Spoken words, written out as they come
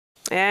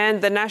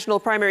And the National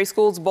Primary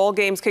Schools ball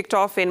games kicked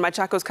off in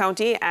Machakos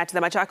County at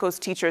the Machakos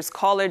Teachers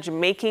College,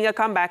 making a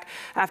comeback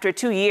after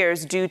 2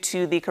 years due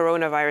to the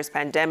coronavirus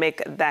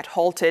pandemic that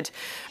halted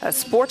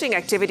sporting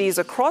activities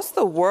across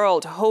the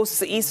world.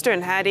 Hosts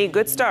Eastern had a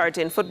good start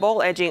in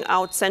football, edging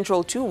out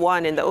Central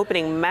 2-1 in the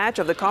opening match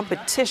of the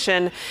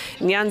competition.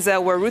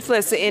 Nyanza were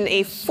ruthless in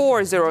a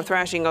 4-0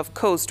 thrashing of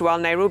Coast, while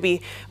Nairobi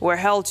were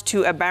held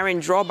to a barren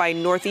draw by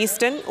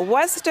Northeastern.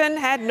 Western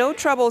had no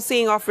trouble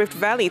seeing off Rift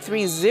Valley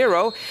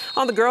 3-0.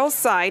 On the girls'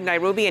 side,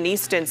 Nairobi and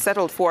Eastern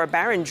settled for a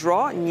barren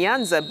draw.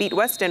 Nyanza beat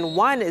Western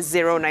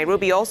 1-0.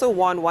 Nairobi also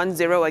won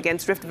 1-0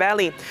 against Rift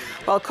Valley,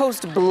 while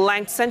Coast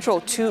blanked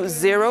Central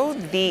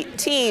 2-0. The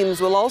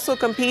teams will also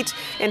compete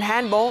in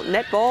handball,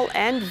 netball,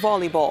 and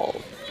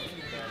volleyball.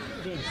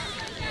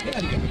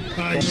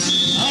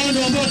 Hao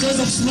ndio ambao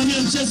wataweza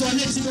kusimamia mchezo wa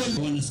next.